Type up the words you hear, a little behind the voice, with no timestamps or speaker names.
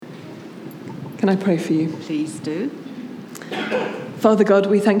Can I pray for you? Please do. Father God,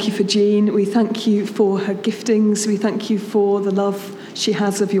 we thank you for Jean. We thank you for her giftings. We thank you for the love she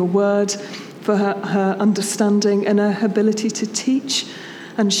has of your word, for her understanding and her ability to teach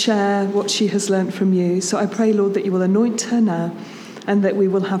and share what she has learnt from you. So I pray, Lord, that you will anoint her now and that we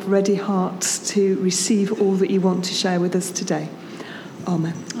will have ready hearts to receive all that you want to share with us today.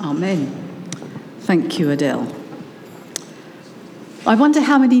 Amen. Amen. Thank you, Adele. I wonder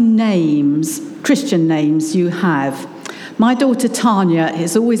how many names, Christian names, you have. My daughter Tanya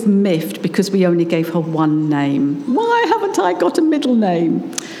is always miffed because we only gave her one name. Why haven't I got a middle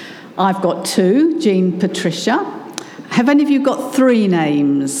name? I've got two, Jean, Patricia. Have any of you got three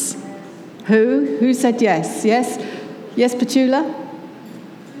names? Who said yes? Yes? Yes, Petula?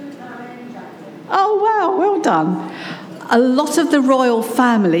 Oh, wow, well done. A lot of the royal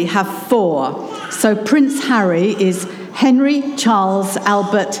family have four. So Prince Harry is Henry, Charles,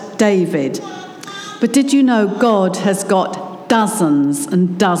 Albert, David. But did you know God has got dozens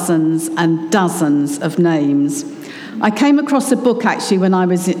and dozens and dozens of names? I came across a book, actually, when I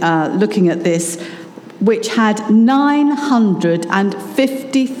was looking at this, which had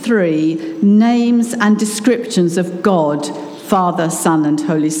 953 names and descriptions of God, Father, Son, and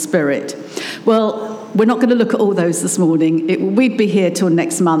Holy Spirit. Well, we're not going to look at all those this morning. We'd be here till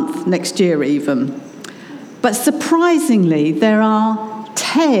next month, next year even. But surprisingly, there are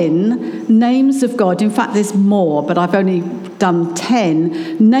 10 names of God. In fact, there's more, but I've only done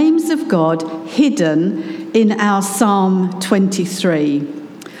 10 names of God hidden in our Psalm 23.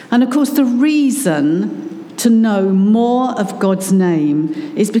 And of course, the reason to know more of God's name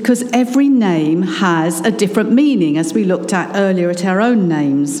is because every name has a different meaning, as we looked at earlier at our own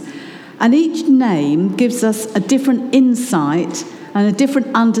names. And each name gives us a different insight and a different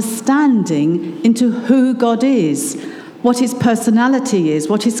understanding into who God is, what his personality is,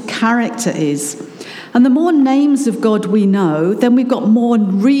 what his character is. And the more names of God we know, then we've got more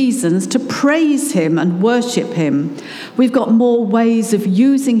reasons to praise him and worship him. We've got more ways of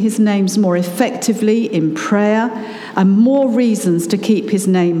using his names more effectively in prayer, and more reasons to keep his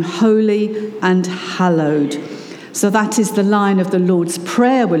name holy and hallowed. So that is the line of the Lord's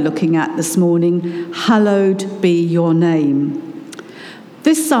Prayer we're looking at this morning. Hallowed be your name.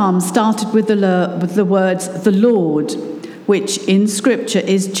 This psalm started with the words, the Lord, which in Scripture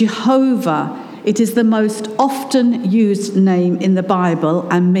is Jehovah. It is the most often used name in the Bible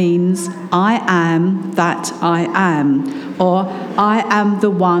and means I am that I am, or I am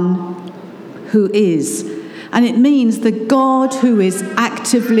the one who is. And it means the God who is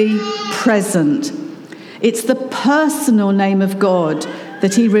actively present. It's the personal name of God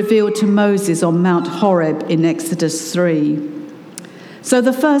that he revealed to Moses on Mount Horeb in Exodus 3. So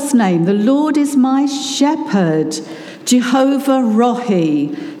the first name, the Lord is my shepherd, Jehovah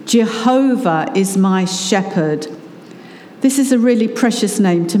Rohi, Jehovah is my shepherd. This is a really precious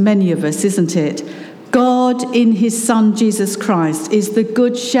name to many of us, isn't it? God in his Son Jesus Christ is the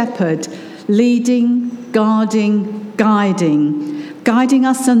good shepherd, leading, guarding, guiding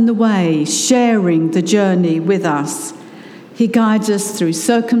us on the way, sharing the journey with us. He guides us through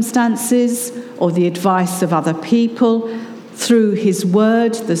circumstances or the advice of other people, through his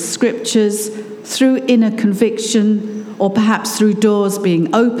word, the scriptures, through inner conviction, or perhaps through doors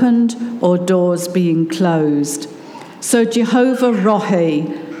being opened or doors being closed. So Jehovah Rohi,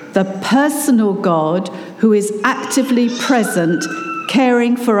 the personal God who is actively present,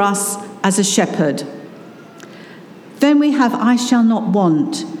 caring for us as a shepherd. Then we have I shall not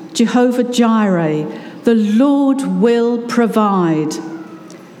want, Jehovah Jireh, the Lord will provide.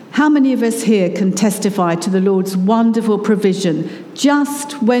 How many of us here can testify to the Lord's wonderful provision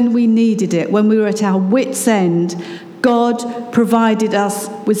just when we needed it, when we were at our wits' end? God provided us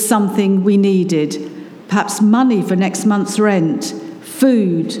with something we needed, perhaps money for next month's rent,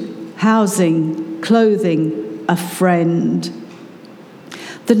 food, housing, clothing, a friend.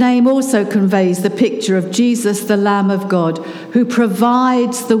 The name also conveys the picture of Jesus, the Lamb of God, who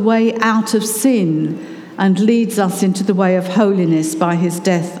provides the way out of sin and leads us into the way of holiness by his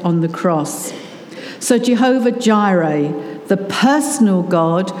death on the cross. So Jehovah Jireh, the personal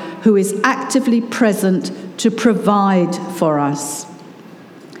God who is actively present to provide for us.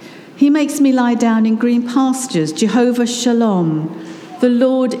 He makes me lie down in green pastures, Jehovah Shalom, the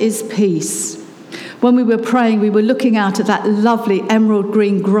Lord is peace. When we were praying, we were looking out at that lovely emerald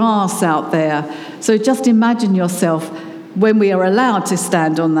green grass out there. So just imagine yourself when we are allowed to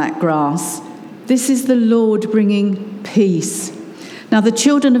stand on that grass. This is the Lord bringing peace. Now, the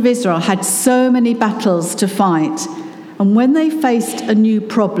children of Israel had so many battles to fight, and when they faced a new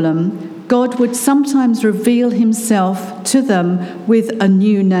problem, God would sometimes reveal himself to them with a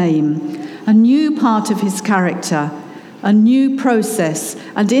new name. a new part of his character, a new process.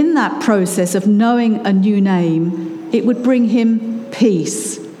 And in that process of knowing a new name, it would bring him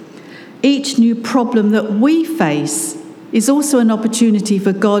peace. Each new problem that we face is also an opportunity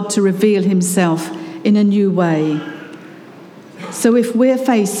for God to reveal himself in a new way. So if we're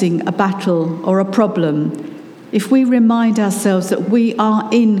facing a battle or a problem, if we remind ourselves that we are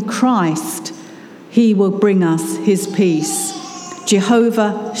in Christ, he will bring us his peace.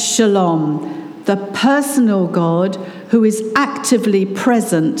 Jehovah Shalom, the personal God who is actively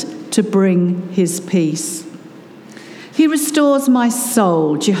present to bring his peace. He restores my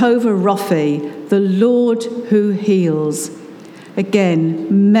soul, Jehovah Rapha, the Lord who heals.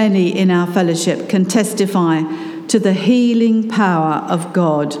 Again, many in our fellowship can testify to the healing power of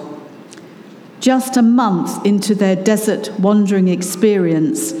God. Just a month into their desert wandering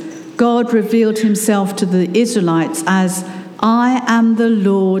experience, God revealed himself to the Israelites as, I am the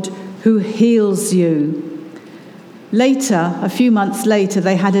Lord who heals you. Later, a few months later,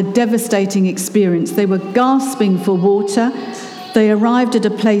 they had a devastating experience. They were gasping for water. They arrived at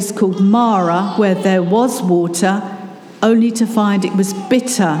a place called Marah, where there was water, only to find it was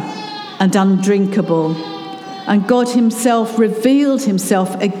bitter and undrinkable. And God himself revealed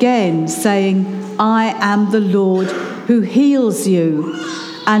himself again, saying, I am the Lord who heals you.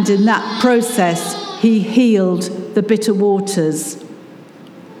 And in that process, he healed the bitter waters.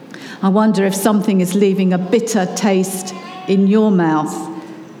 I wonder if something is leaving a bitter taste in your mouth,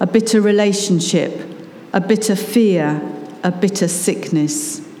 a bitter relationship, a bitter fear, a bitter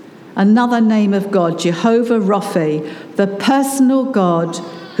sickness. Another name of God, Jehovah Rapha, the personal God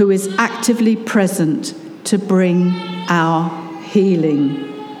who is actively present to bring our healing.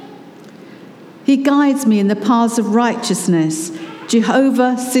 He guides me in the paths of righteousness,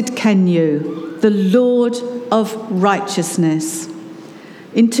 Jehovah Sidkenu, the Lord of righteousness.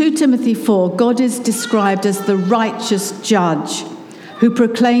 In 2 Timothy 4, God is described as the righteous judge who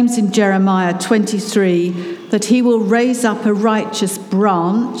proclaims in Jeremiah 23 that he will raise up a righteous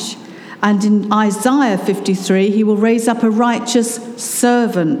branch, and in Isaiah 53 he will raise up a righteous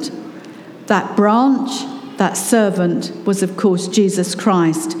servant. That branch, that servant, was of course Jesus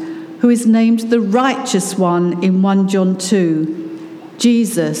Christ, who is named the righteous one in 1 John 2.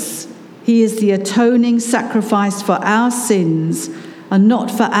 Jesus, he is the atoning sacrifice for our sins, and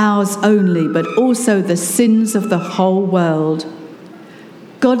not for ours only, but also the sins of the whole world.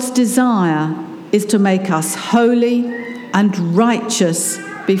 God's desire is to make us holy and righteous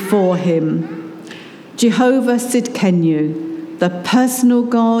before him. Jehovah Sidkenu, the personal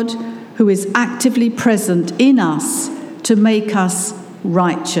God who is actively present in us to make us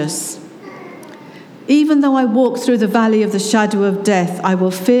righteous. Even though I walk through the valley of the shadow of death, I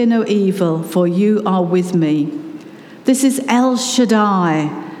will fear no evil, for you are with me. This is El Shaddai,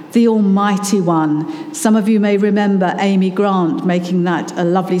 the Almighty One. Some of you may remember Amy Grant making that a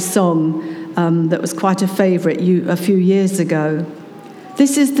lovely song that was quite a favourite a few years ago.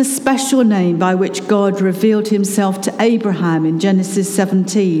 This is the special name by which God revealed himself to Abraham in Genesis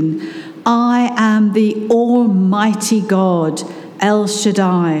 17. I am the Almighty God, El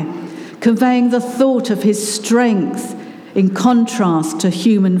Shaddai, conveying the thought of his strength in contrast to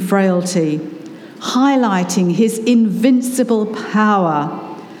human frailty, highlighting his invincible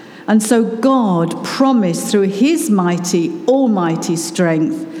power. And so God promised through his mighty, almighty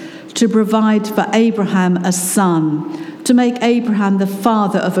strength to provide for Abraham a son, to make Abraham the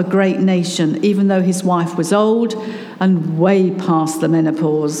father of a great nation, even though his wife was old and way past the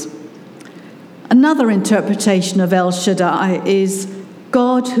menopause. Another interpretation of El Shaddai is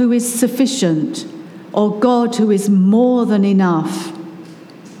God who is sufficient, or God who is more than enough.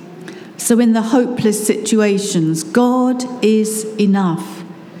 So in the hopeless situations, God is enough.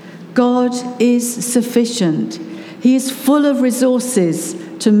 God is sufficient. He is full of resources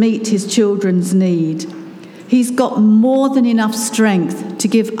to meet his children's need. He's got more than enough strength to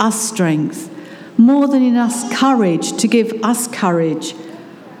give us strength, more than enough courage to give us courage,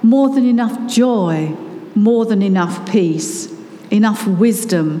 more than enough joy, more than enough peace, enough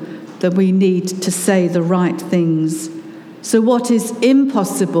wisdom that we need to say the right things. So what is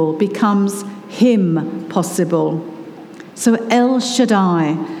impossible becomes him possible. So El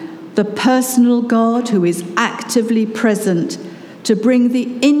Shaddai, the personal God who is actively present to bring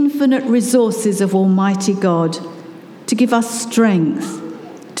the infinite resources of Almighty God, to give us strength,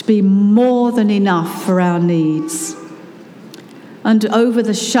 to be more than enough for our needs. And over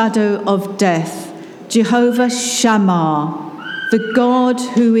the shadow of death, Jehovah Shammah, the God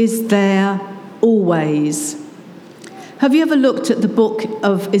who is there always. Have you ever looked at the book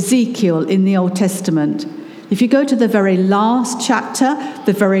of Ezekiel in the Old Testament? If you go to the very last chapter,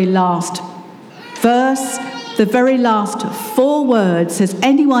 the very last verse, the very last 4 words. Has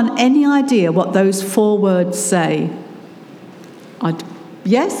anyone any idea what those 4 words say?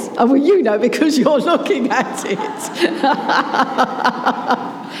 Yes? Oh, well, you know because you're looking at it.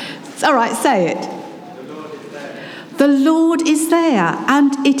 All right, say it. The Lord is there,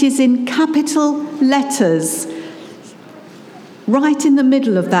 and it is in capital letters. Right in the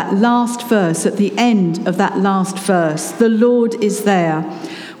middle of that last verse, at the end of that last verse, the Lord is there.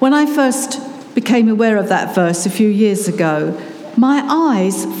 When I first became aware of that verse a few years ago, my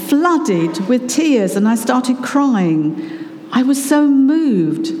eyes flooded with tears and I started crying. I was so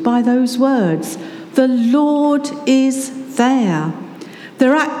moved by those words. The Lord is there.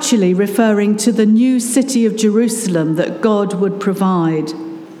 They're actually referring to the new city of Jerusalem that God would provide.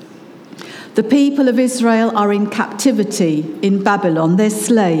 The people of Israel are in captivity in Babylon. They're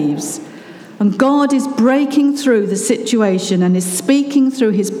slaves. And God is breaking through the situation and is speaking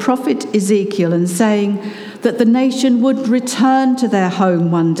through his prophet Ezekiel and saying that the nation would return to their home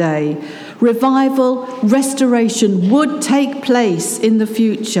one day. Revival, restoration would take place in the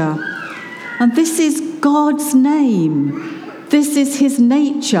future. And this is God's name. This is his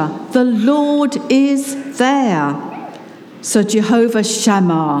nature. The Lord is there. So Jehovah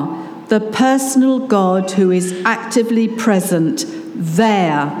Shammah, the personal God who is actively present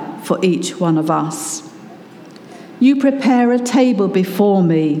there for each one of us. You prepare a table before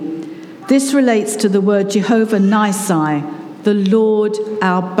me. This relates to the word Jehovah Nissi, the Lord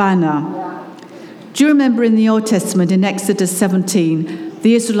our banner. Do you remember in the Old Testament, in Exodus 17,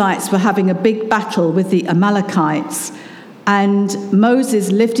 the Israelites were having a big battle with the Amalekites, and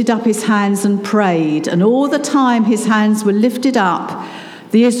Moses lifted up his hands and prayed, and all the time his hands were lifted up,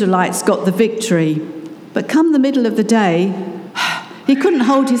 the Israelites got the victory. But come the middle of the day, he couldn't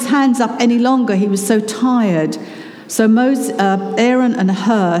hold his hands up any longer. He was so tired. So Aaron and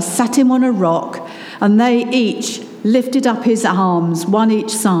Hur sat him on a rock, and they each lifted up his arms, one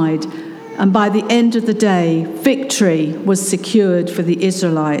each side. And by the end of the day, victory was secured for the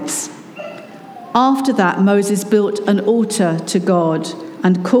Israelites. After that, Moses built an altar to God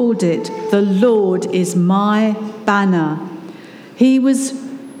and called it, "The Lord is my banner." He was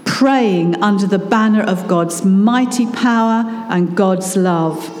praying under the banner of God's mighty power and God's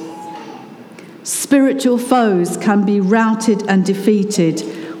love. Spiritual foes can be routed and defeated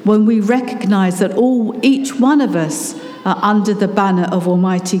when we recognize that each one of us are under the banner of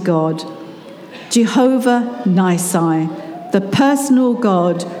Almighty God. Jehovah Nissi, the personal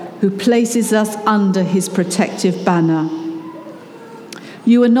God who places us under his protective banner.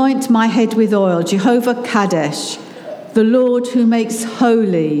 You anoint my head with oil, Jehovah Kadesh, the Lord who makes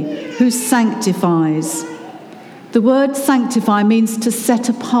holy, who sanctifies. The word sanctify means to set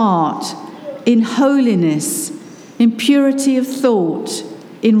apart in holiness, in purity of thought,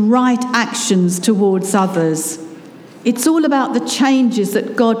 in right actions towards others. It's all about the changes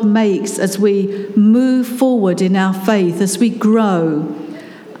that God makes as we move forward in our faith, as we grow,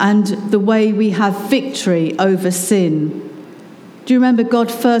 and the way we have victory over sin. Do you remember God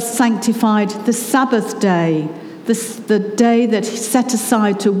first sanctified the Sabbath day, the day that he set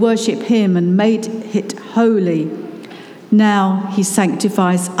aside to worship him and made it holy? Now he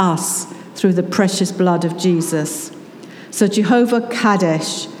sanctifies us through the precious blood of Jesus. So Jehovah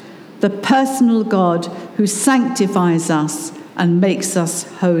Kadesh, the personal God who sanctifies us and makes us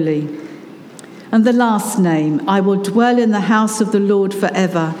holy. And the last name, I will dwell in the house of the Lord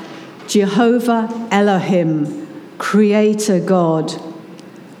forever, Jehovah Elohim, Creator God.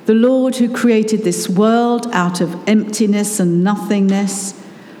 The Lord who created this world out of emptiness and nothingness,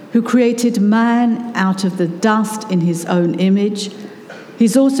 who created man out of the dust in his own image.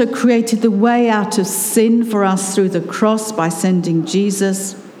 He's also created the way out of sin for us through the cross by sending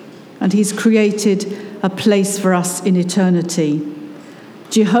Jesus. And he's created a place for us in eternity.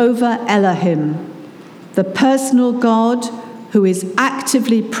 Jehovah Elohim, the personal God who is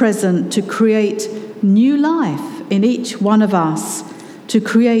actively present to create new life in each one of us, to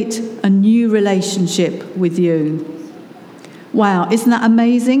create a new relationship with you. Wow, isn't that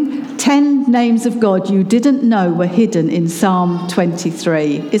amazing? 10 names of God you didn't know were hidden in Psalm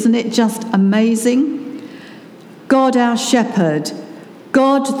 23. Isn't it just amazing? God our shepherd,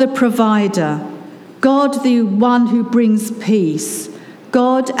 God the provider, God the one who brings peace,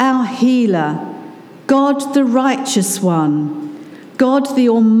 God our healer, God the righteous one, God the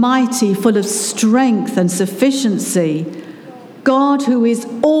almighty, full of strength and sufficiency, God who is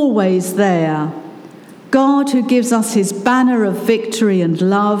always there, God who gives us his banner of victory and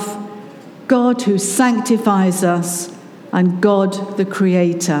love, God who sanctifies us, and God the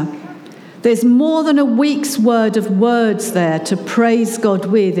Creator. There's more than a week's word of words there to praise God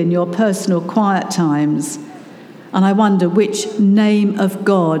with in your personal quiet times. And I wonder which name of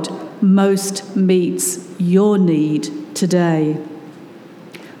God most meets your need today.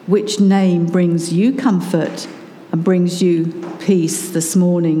 Which name brings you comfort and brings you peace this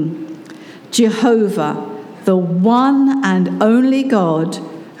morning? Jehovah, the one and only God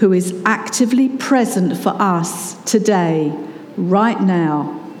who is actively present for us today, right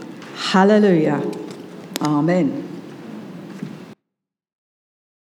now. Hallelujah. Amen.